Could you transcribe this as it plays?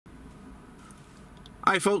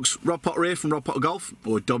Hi folks, Rob Potter here from Rob Potter Golf,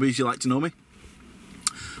 or Dobby as you like to know me.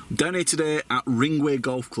 I'm down here today at Ringway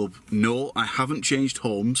Golf Club. No, I haven't changed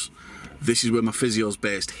homes. This is where my physio's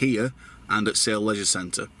based, here and at Sale Leisure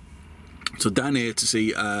Centre. So down here to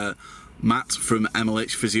see Matt from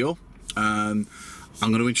MLH Physio. I'm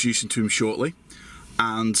going to introduce him to him shortly.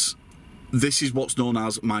 And this is what's known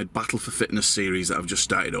as my Battle for Fitness series that I've just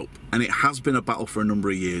started up. And it has been a battle for a number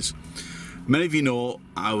of years. Many of you know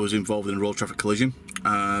I was involved in a road traffic collision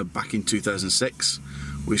back in 2006,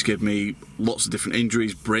 which gave me lots of different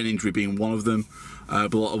injuries, brain injury being one of them,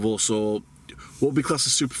 but a lot of also what would be classed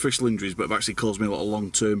as superficial injuries, but have actually caused me a lot of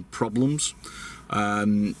long-term problems.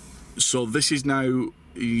 So this is now,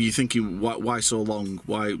 you're thinking, why so long?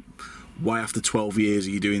 Why after 12 years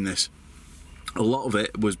are you doing this? A lot of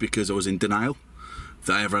it was because I was in denial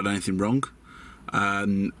that I ever had anything wrong. A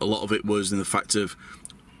lot of it was in the fact of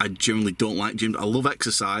I generally don't like gym. I love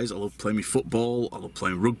exercise, I love playing my football, I love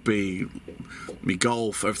playing rugby, my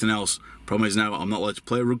golf, everything else. Problem is now I'm not allowed to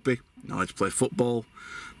play rugby, not allowed to play football,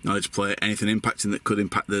 not allowed to play anything impacting that could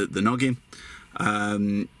impact the noggin.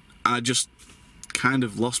 I just kind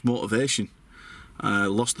of lost motivation,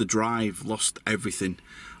 lost the drive, lost everything,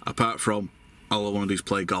 apart from all I want to do is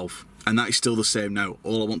play golf. And that is still the same now.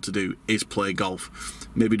 All I want to do is play golf,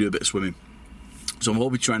 maybe do a bit of swimming. So I'm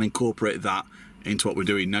hoping to try and incorporate that into what we're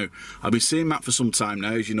doing now. I've been seeing Matt for some time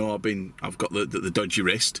now. As you know, I've got the dodgy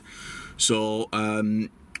wrist, so we're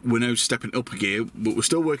now stepping up a gear, but we're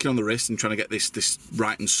still working on the wrist and trying to get this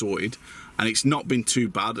right and sorted. And it's not been too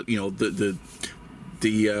bad. You know, the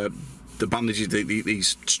bandages,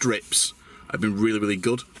 these strips have been really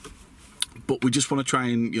good. But we just want to try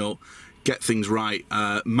and get things right.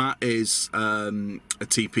 Matt is a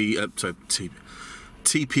TPI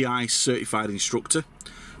certified instructor.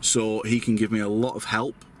 So he can give me a lot of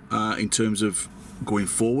help in terms of going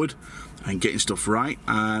forward and getting stuff right.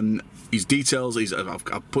 And his details,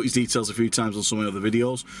 I've put his details a few times on some of the other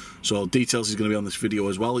videos. So details is going to be on this video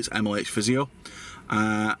as well. It's MLH Physio.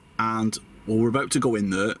 And well, we're about to go in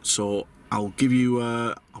there. So I'll give you,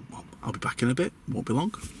 I'll be back in a bit, won't be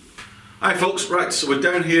long. Hi folks, right, so we're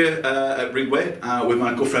down here at Ringway with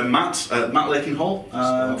my good friend Matt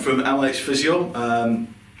Lakenhall from MLH Physio.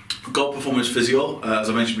 Golf Performance Physio, as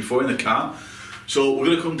I mentioned before, in the car. So we're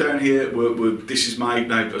going to come down here. This is my,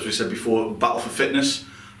 as we said before, Battle for Fitness.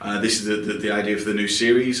 This is the idea for the new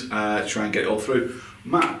series. Try and get it all through.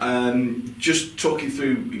 Matt, just talking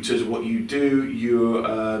through in terms of what you do. You're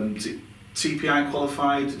TPI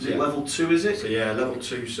qualified. Is it level 2? Is it? So yeah, level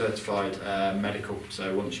 2 certified medical.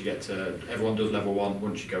 So once you get to, everyone does level 1.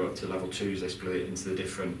 Once you go up to level 2s, they split it into the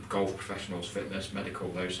different golf professionals, fitness, medical,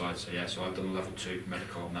 those sides. So yeah, so I've done level 2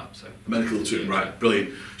 medical on that. So medical 2, right?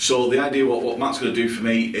 Brilliant. So the idea, what Matt's going to do for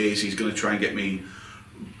me is he's going to try and get me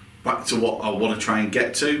back to what I want to try and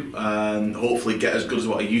get to, and hopefully get as good as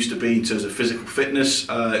what I used to be in terms of physical fitness.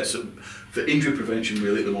 It's for injury prevention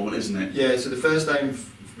really at the moment, isn't it? Yeah. So the first aim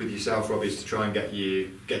with yourself, Rob, is to try and get you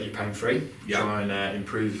pain free. Yeah. Try and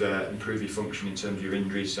improve your function in terms of your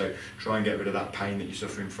injuries. So try and get rid of that pain that you're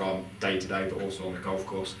suffering from day to day, but also on the golf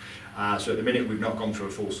course. So at the minute we've not gone through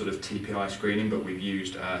a full sort of TPI screening, but we've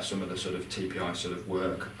used some of the sort of TPI sort of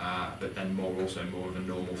work, but then also more of a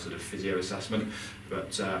normal sort of physio assessment,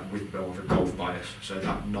 but with more of a golf bias. So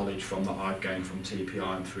that knowledge that I've gained from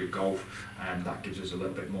TPI and through golf, and that gives us a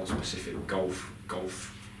little bit more specific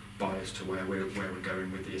golf bias to where we're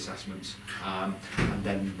going with the assessments. And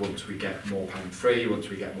then once we get more pain free, once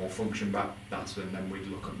we get more function back, that's when then we'd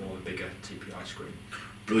look at more the bigger TPI screen.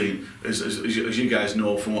 Brilliant. As you guys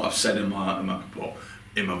know from what I've said in my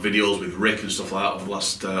videos with Rick and stuff like that over the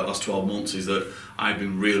last 12 months, is that I've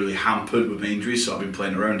been really hampered with my injuries. So I've been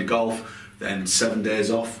playing a round of golf, then 7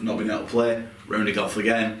 days off, not being able to play, round of golf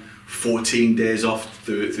again, 14 days off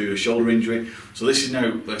through a shoulder injury. So this is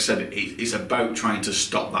now, like I said, it's about trying to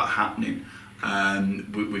stop that happening.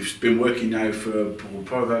 We've been working now for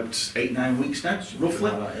probably about 8-9 weeks now,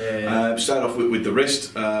 roughly. Like yeah. Started off with the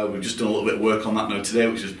wrist. We've just done a little bit of work on that now today,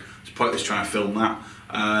 which is pointless trying to film that.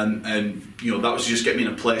 And that was just get me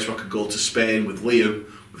in a place where I could go to Spain with Liam,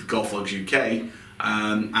 with Golf Logs UK,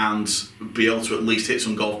 and be able to at least hit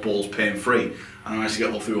some golf balls pain free. And I managed to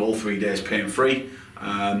get through all 3 days pain free.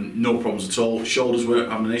 No problems at all. Shoulders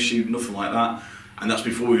weren't having an issue, nothing like that. And that's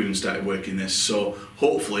before we even started working this. So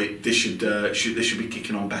hopefully this should be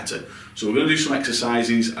kicking on better. So we're going to do some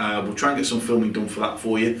exercises. We'll try and get some filming done for that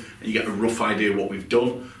for you, and you get a rough idea of what we've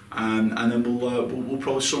done. And then we'll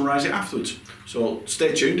probably summarise it afterwards. So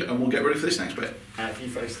stay tuned, and we'll get ready for this next bit. If you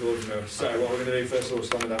face towards me. So what we're going to do first of all,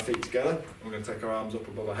 stand with our feet together. We're going to take our arms up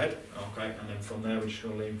above our head. Okay, and then from there we're just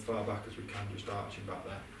going to lean far back as we can, just arching back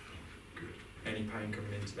there. Good. Any pain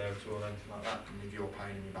coming into there at all, anything like that? And with your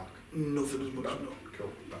pain in your back? Nothing as much. No.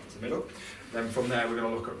 Cool. Back to the middle. Then from there, we're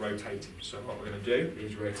going to look at rotating. So what we're going to do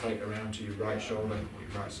is rotate around to your right shoulder,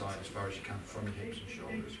 your right side as far as you can from your hips and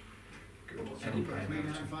shoulders. Good. Any pain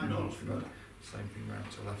there? No. Good. Same thing round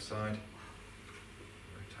to the left side.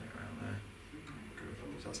 Rotate around there. Good.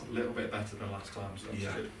 So that's a little bit better than last time. So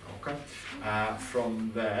that's good. Okay.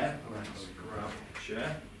 From there, let's grab a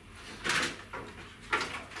chair.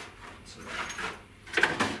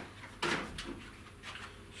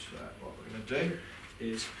 So what we're going to do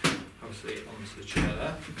is obviously onto the chair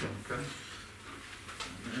there. Okay.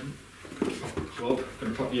 And then pop the club.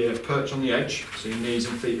 Going to put your perch on the edge, so your knees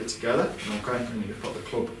and feet are together. Okay. And you put the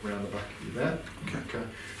club around the back of you there. Okay.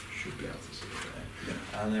 Should be able to see it there.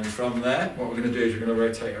 Yeah. And then from there, what we're going to do is we're going to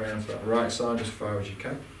rotate around to that right side as far as you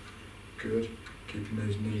can. Good. Keeping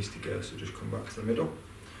those knees together, so just come back to the middle.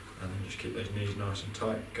 And then just keep those knees nice and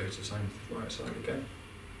tight. Go to the same to the right side again.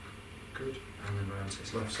 Good. And then round to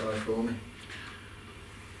this left side for me.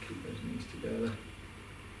 Keep those knees together.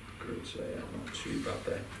 Good. So yeah, not too bad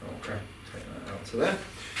there. Okay. Take that out to there.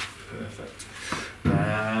 Perfect.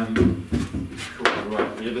 Cool.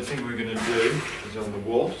 Right. The other thing we're going to do is on the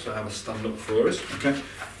wall. So have a stand up for us. Okay.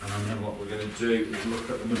 And then what we're going to do is look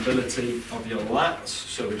at the mobility of your lats.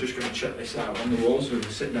 So we're just going to check this out on the wall. So we'll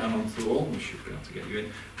sit down onto the wall. We should be able to get you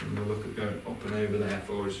in. And we'll look at going up and over there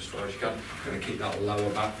for us as far as you can. Going to keep that lower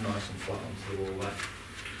back nice and flat onto the wall there.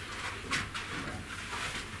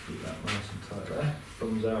 Keep that nice and tight there.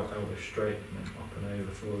 Thumbs out, elbow straight, and then up and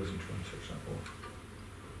over for us and try and touch that wall.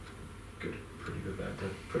 Good. Pretty good there.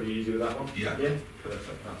 Pretty easy with that one? Yeah. Yeah?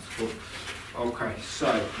 Perfect. That's cool. Okay,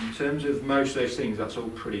 so in terms of most of those things, that's all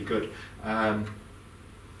pretty good. Yeah.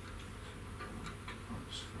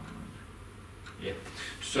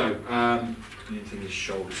 So, the thing is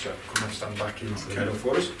shoulders. So come and stand back into the middle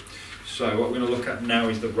for us. So what we're going to look at now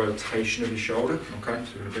is the rotation of your shoulder. Okay.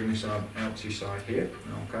 So we're going to bring this arm out to your side here.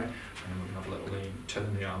 Okay. And then we're going to have a little lean,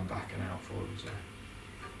 turn the arm back and out forwards there.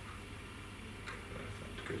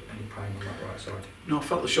 Good. Any pain on that right side? No, I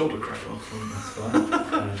felt the shoulder crack off. That's fine.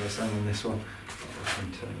 And the same on this one.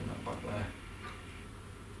 Turning that back there.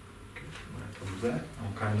 Good. There it comes there.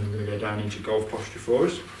 Okay, and then we're going to go down into golf posture for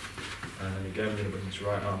us. And then again, we're going to bring this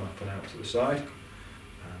right arm up and out to the side. And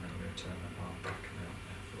then we're going to turn that arm back and out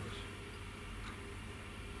there for us.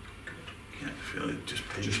 Good. Yeah, I feel it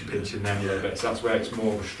just pinching down a little bit. So that's where it's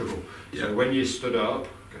more of a struggle. Yeah. So when you stood up,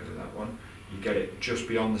 go to that one. You get it just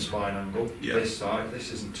beyond the spine angle. Yeah. This side,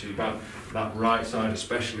 this isn't too bad. That right side,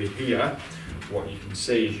 especially here, what you can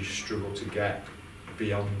see is you struggle to get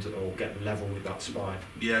beyond or get level with that spine.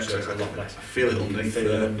 Yeah, so it's a lot less. I feel it underneath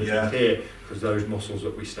here, because those muscles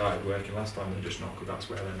that we started working last time, they're just not good. That's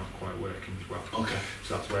where they're not quite working as well. Okay.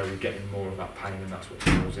 So that's where we're getting more of that pain, and that's what's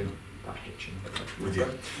causing that hitching. With you.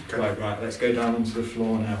 Okay. Right, let's go down onto the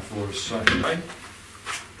floor now for us. So, okay.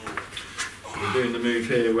 We're doing the move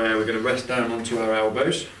here where we're going to rest down onto our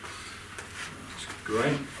elbows. That's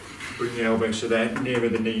great. Bring the elbows so they're nearer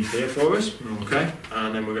the knees here for us. Okay.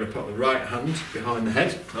 And then we're going to put the right hand behind the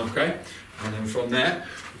head. Okay. And then from there,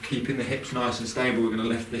 keeping the hips nice and stable, we're going to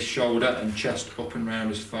lift this shoulder and chest up and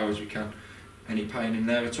round as far as we can. Any pain in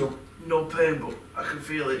there at all? No pain, but I can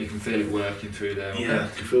feel it. You can feel it working through there. Okay? Yeah, I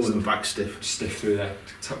can feel the back stiff. Stiff through there.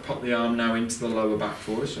 Pop the arm now into the lower back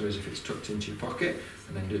for us, so as if it's tucked into your pocket.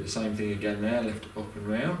 And then do the same thing again there, lift up and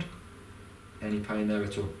round. Any pain there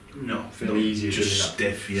at all? No. Feel easier doing that? Just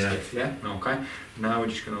stiff, yeah. Stiff, yeah? Okay. Now we're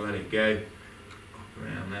just going to let it go up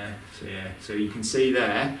around there. So yeah, so you can see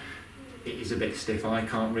there, it is a bit stiff. I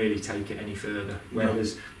can't really take it any further.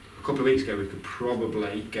 Whereas a couple of weeks ago we could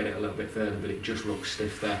probably get it a little bit further, but it just looks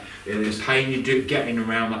stiff there. The pain you do getting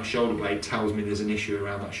around that shoulder blade tells me there's an issue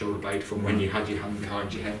around that shoulder blade from when you had your hand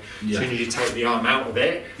behind your head. Yeah. As soon as you take the arm out of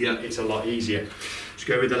it, it's a lot easier. Let's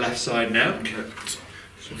go with the left side now. Okay.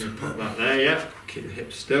 So we're going to put that there, yeah. Keep the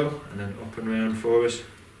hips still, and then up and round for us.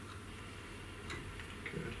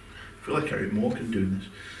 Good. I feel like Eric Morgan doing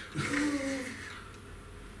this.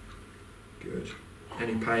 Good.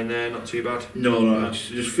 Any pain there? Not too bad? No, I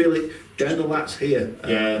just feel it down the lats here.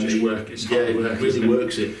 Yeah, just work. It's hard work, it really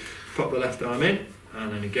works it. Pop the left arm in,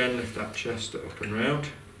 and then again lift that chest up and round.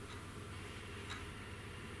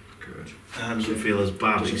 Good. That doesn't feel as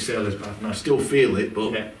bad. Doesn't feel as bad. No. I still feel it,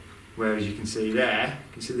 but yeah. Whereas you can see there,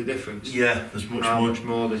 you can see the difference. Yeah, there's much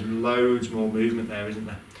more. There's loads more movement there, isn't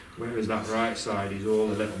there? Whereas that right side is all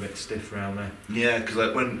a little bit stiff around there. Yeah, because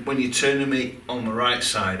like when you're turning me on the right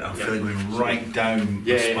side, I'm feeling going right down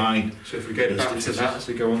the spine. So if we go back to that,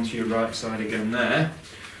 so go onto your right side again there,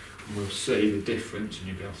 And we'll see the difference, and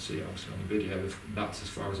you'll be able to see it obviously on the video, if that's as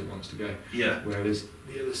far as it wants to go. Yeah. Whereas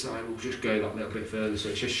the other side will just go that little bit further, so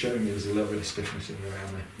it's just showing me there's a little bit of stiffness in and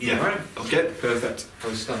around there. Yeah. All right. Okay. Perfect.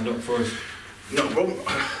 I'll stand up for us. No problem.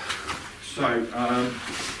 So,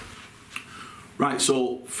 right,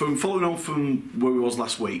 so from following on from where we was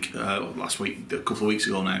last week, a couple of weeks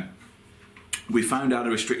ago now, we found out a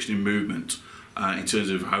restriction in movement in terms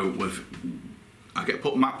of how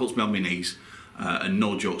Matt puts me on my knees, and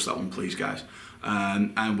no jokes that one, please, guys.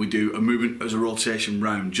 And we do a movement as a rotation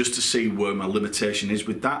round just to see where my limitation is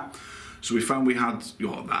with that. So we found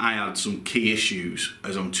that I had some key issues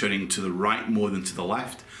as I'm turning to the right more than to the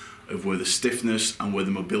left, of where the stiffness and where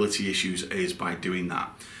the mobility issues is by doing that.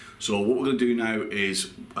 So what we're going to do now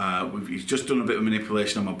is he's just done a bit of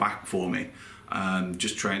manipulation on my back for me,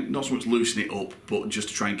 just trying not so much loosen it up, but just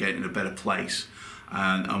to try and get it in a better place.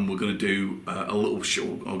 And we're going to do a little show.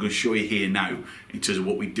 I'm going to show you here now in terms of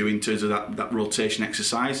what we do in terms of that rotation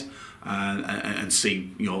exercise, and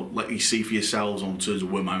see, let you see for yourselves on terms of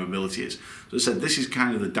where my mobility is. So as I said, this is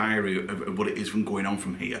kind of the diary of what it is from going on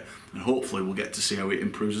from here, and hopefully we'll get to see how it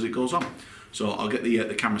improves as it goes on. So I'll get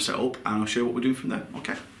the camera set up and I'll show you what we're doing from there.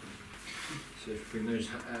 Okay. So if we bring those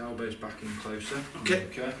elbows back in closer. Okay.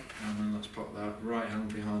 Okay. And then let's put that right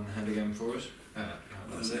hand behind the head again for us.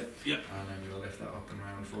 That's it. Yeah. And then we'll lift that up and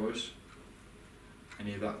round for us.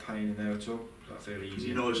 Any of that pain in there at all? Does that feel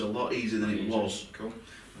easy? It's a lot easier than it was. Cool.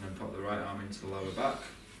 And then pop the right arm into the lower back.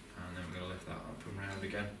 And then we're going to lift that up and round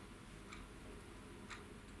again.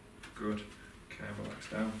 Good. Okay, relax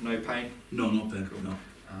down. No pain? No pain. Cool. No.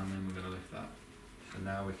 And then we're going to lift that. So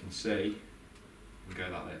now we can see, we go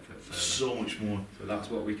that little bit further. So much more. So that's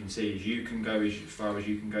what we can see, is you can go as far as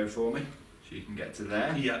you can go for me. So you can get to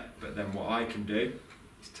there. Yeah. But then what I can do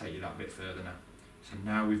is take you that bit further now. So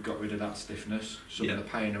now we've got rid of that stiffness, some of the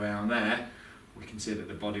pain around there, we can see that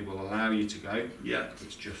the body will allow you to go. Yeah.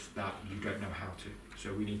 It's just that you don't know how to.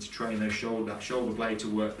 So we need to train that shoulder blade to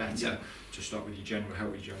work better, to start with your general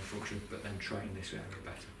function, but then train this area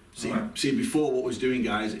better. See, before what I was doing,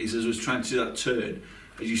 guys, is as I was trying to do that turn,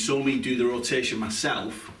 as you saw me do the rotation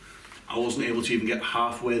myself, I wasn't able to even get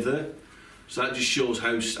halfway there. So that just shows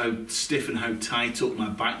how stiff and how tight up my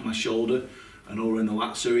back, my shoulder, and over in the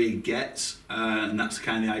lats area gets. And that's the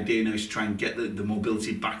kind of idea now, is to try and get the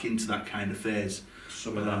mobility back into that kind of phase.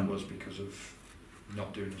 Some of that was because of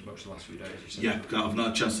not doing as much the last few days, you said? Yeah, I've not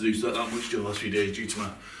had a chance to do that much the last few days due to my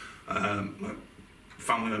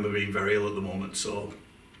family member being very ill at the moment, so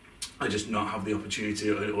I just not have the opportunity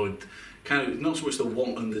or kind of, not so much the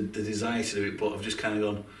want and the desire to do it, but I've just kind of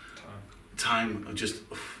gone, time, I've just,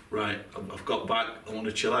 right, I've got back, I want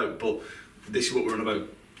to chill out, but this is what we're on about,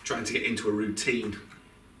 trying to get into a routine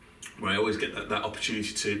where I always get that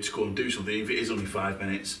opportunity to go and do something. If it is only 5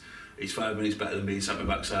 minutes, it's 5 minutes better than being sat on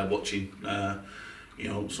my backside watching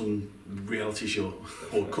some reality show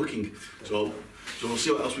or cooking. So we'll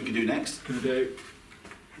see what else we can do next. Going to do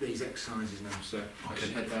these exercises now, so let's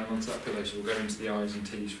head down onto that pillow, so we'll go into the eyes and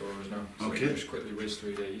T's for us now. So okay. Just quickly whiz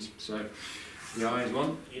through these. So the eyes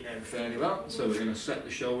one, you know fairly well, so we're going to set the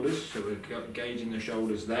shoulders, so we're gauging the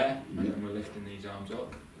shoulders there, and then we're lifting these arms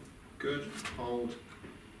up. Good, hold,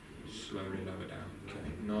 slowly lower down.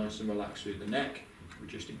 Okay, nice and relaxed through the neck, we're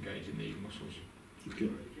just engaging these muscles. Okay.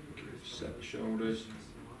 Set the shoulders.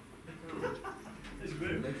 Lift.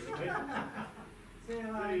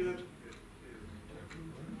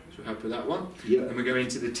 So we're happy with that one. Yeah. Then we go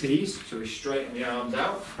into the T's, so we straighten the arms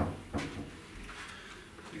out.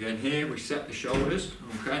 Again here, we set the shoulders,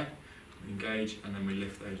 okay, we engage and then we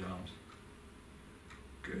lift those arms.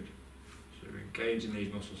 Good. So we're engaging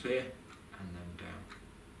these muscles here and then down.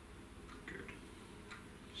 Good.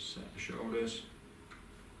 Set the shoulders.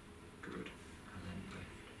 Good. And then lift.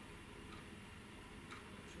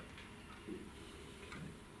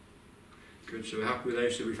 Good, so we're happy with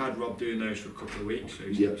those. So we've had Rob doing those for a couple of weeks, so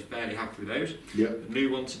he's fairly happy with those. The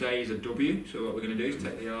new one today is a W, so what we're going to do is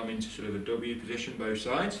take the arm into sort of a W position, both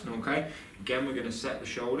sides, okay? Again, we're going to set the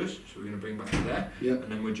shoulders, so we're going to bring back to there,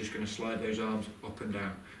 and then we're just going to slide those arms up and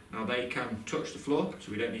down. Now they can touch the floor,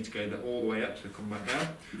 so we don't need to go all the way up, so come back down.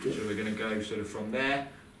 So we're going to go sort of from there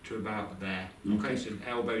to about there. Okay, so the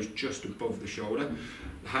elbows just above the shoulder.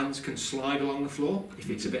 The hands can slide along the floor if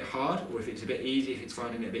it's a bit hard, or if it's a bit easy, if it's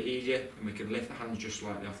finding it a bit easier, and we can lift the hands just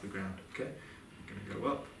slightly off the ground. Okay, we're going to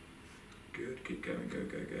go up. Good, keep going, go,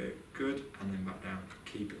 good, and then back down.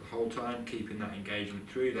 Keep it the whole time, keeping that engagement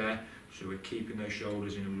through there, so we're keeping those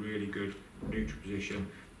shoulders in a really good neutral position,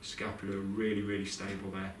 scapula really, really stable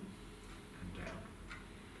there, and down.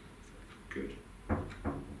 Good.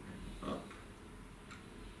 Up.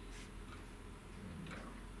 And down.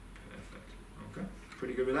 Perfect. Okay,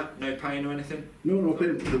 pretty good with that. that? No pain or anything? No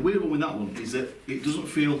pain. The weird one with that one is that it doesn't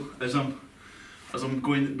feel, as I'm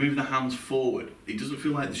moving the hands forward, it doesn't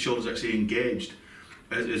feel like the shoulder's actually engaged.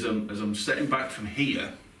 As I'm stepping back from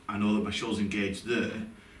here, I know that my shoulder's engaged there,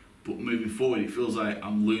 but moving forward, it feels like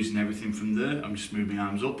I'm losing everything from there. I'm just moving my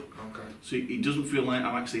arms up. Okay. So it doesn't feel like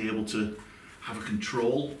I'm actually able to have a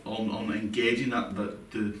control on engaging the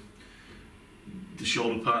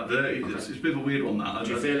shoulder part there. It's a bit of a weird one, that.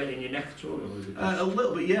 Do you feel it in your neck at all? Or is it a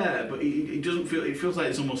little bit, yeah, but it doesn't feel. It feels like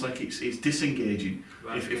it's almost like it's disengaging.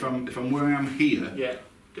 Right. If I'm where I am here, yeah,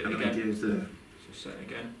 do it and I'm again. engaged there. So set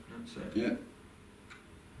again. That's it. Yeah.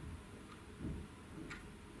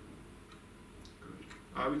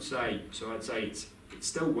 I would say, I'd say it's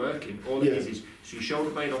still working. All it is so your shoulder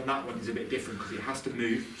blade on that one is a bit different because it has to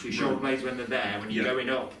move. So your shoulder blades, when they're there, when you're going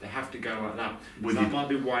up, they have to go like that. So that might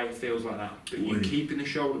be why it feels like that. But you're keeping the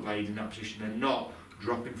shoulder blades in that position. They're not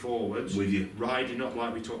dropping forwards, riding up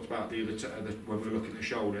like we talked about the other when we were looking at the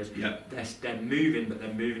shoulders. Yeah. They're moving, but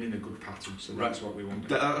they're moving in a good pattern. So that's what we want.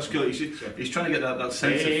 That's good. He's trying to get that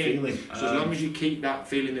sense of feeling. So as long as you keep that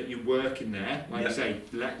feeling that you're working there, like I say,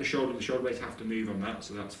 let the shoulder blades have to move on that,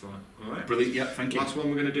 so that's fine. All right. Brilliant. Yeah. Thank you. Last one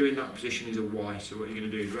we're going to do in that position is a Y. So what you're going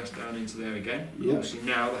to do is rest down into there again. Yeah. Obviously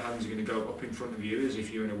now the hands are going to go up in front of you as if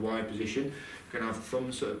you're in a Y position. You're going to have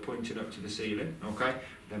thumbs sort of pointing up to the ceiling. Okay.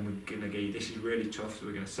 Then we're going to get, this is really tough, so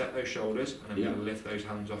we're going to set those shoulders and then we're going to lift those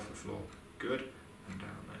hands off the floor. Good, and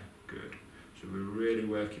down there, good. So we're really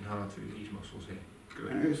working hard through these muscles here.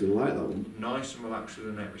 Good. I actually like that one. Nice and relaxed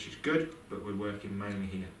through the neck, which is good, but we're working mainly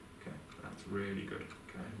here. Okay, that's really good.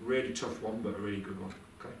 Okay, really tough one, but a really good one.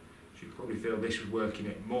 Okay, so you probably feel this is working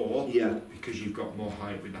it more because you've got more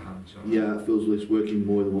height with the hands. Right? Yeah, it feels like it's working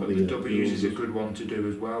more than what the W's is a good one to do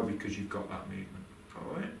as well because you've got that movement.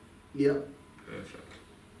 All right? Yeah. Perfect.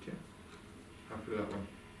 Happy with that one?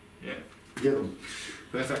 Yeah? Yeah.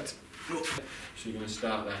 Perfect. So you're going to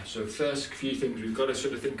start there. So first few things we've got to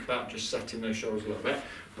sort of think about just setting those shoulders a little bit,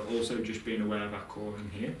 but also just being aware of our core in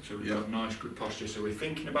here. So we've got nice good posture. So we're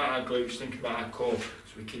thinking about our glutes, thinking about our core,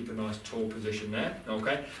 so we keep a nice tall position there,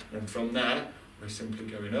 okay? And from there, we're simply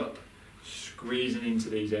going up, squeezing into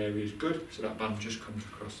these areas, good. So that band just comes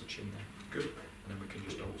across the chin there, good. And then we can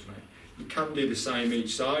just alternate. You can do the same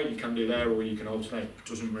each side, you can do there or you can alternate, it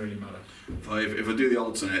doesn't really matter. If I do the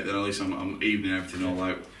alternate, then at least I'm evening everything all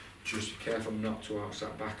out. Just be careful not to arch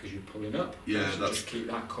that back as you're pulling up. Yeah, so just keep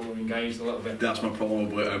that core engaged a little bit. That's my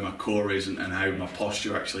problem with my core is and how my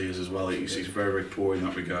posture actually is as well. It's very, very poor in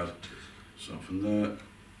that regard. So from there.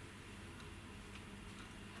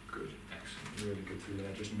 Good, excellent, really good through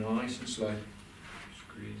there. Just nice and slow.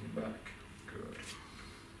 Squeezing back, good.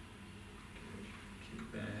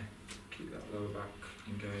 Keep there. Keep that lower back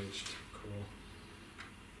engaged, core.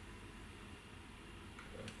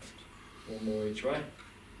 Perfect. One more each way.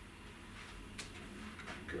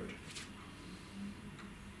 Good.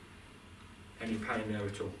 Any pain there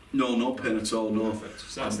at all? No, no pain at all, no. Perfect.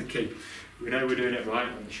 So that's the key. We know we're doing it right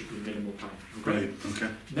and there should be minimal pain. Okay? Right, okay.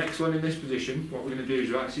 Next one in this position, what we're going to do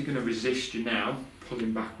is we're actually going to resist you now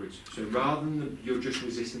pulling backwards. So rather than you're just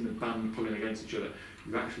resisting the band pulling against each other,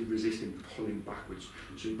 you're actually resisting pulling backwards.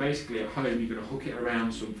 So basically at home you're going to hook it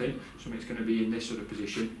around something's going to be in this sort of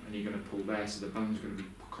position and you're going to pull there, so the band's going to be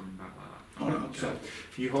coming back like that. Okay. So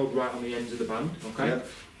if you hold right on the ends of the band, okay,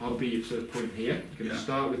 I'll be at a point here. You're going to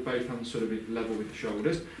start with both hands sort of level with the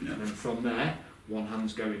shoulders, and then from there, one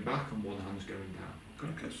hand's going back and one hand's going down.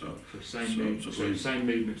 Okay, so same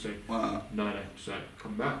movement. So no. So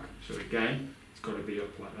come back. So again, it's got to be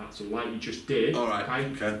up like that. So like you just did. All right.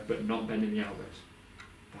 Okay. But not bending the elbows.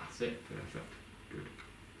 That's it. Perfect. Good.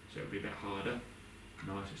 So it'll be a bit harder.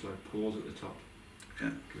 Nice and slow. Pause at the top.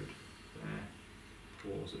 Okay. Good. There.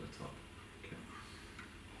 Pause at the top. Okay.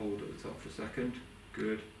 Hold at the top for a second.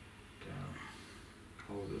 Good. Down.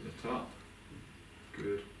 Hold at the top.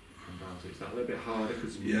 Good. And down. So it's that little bit harder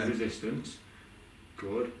because of the resistance.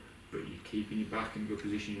 Good. But you're keeping your back in a good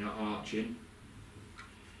position. You're not arching.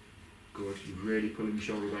 Good. You're really pulling the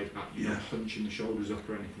shoulder blades back. You're not hunching the shoulders up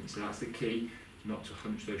or anything. So that's the key. Not to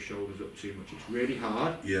hunch those shoulders up too much. It's really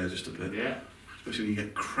hard. Yeah, just a bit. Yeah. Especially when you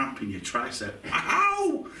get cramp in your tricep.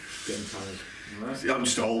 Ow! Getting tired. All right. I'm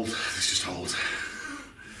just old. It's just old.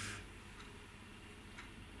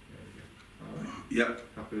 There we go. All right. Yeah.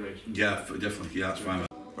 Happy with those? Yeah, definitely. Yeah, that's fine.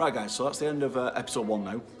 Right, guys. So that's the end of episode 1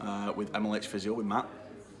 now with MLH Physio with Matt.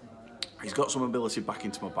 He's got some mobility back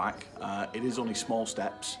into my back. It is only small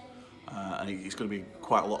steps. And it's going to be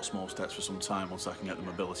quite a lot of small steps for some time once I can get the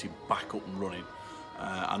mobility back up and running.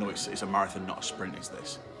 I know it's a marathon, not a sprint, is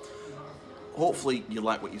this. Hopefully you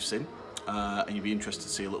like what you've seen and you'd be interested to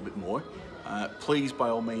see a little bit more. Please, by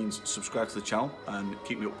all means, subscribe to the channel and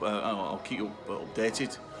keep me up. I'll keep you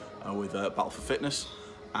updated with Battle for Fitness.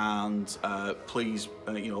 And please,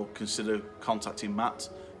 consider contacting Matt.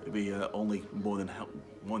 He'll be only more than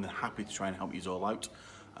happy to try and help you all out.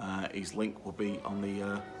 His link will be on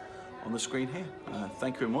the screen here.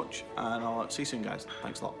 Thank you very much, and I'll see you soon, guys.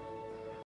 Thanks a lot.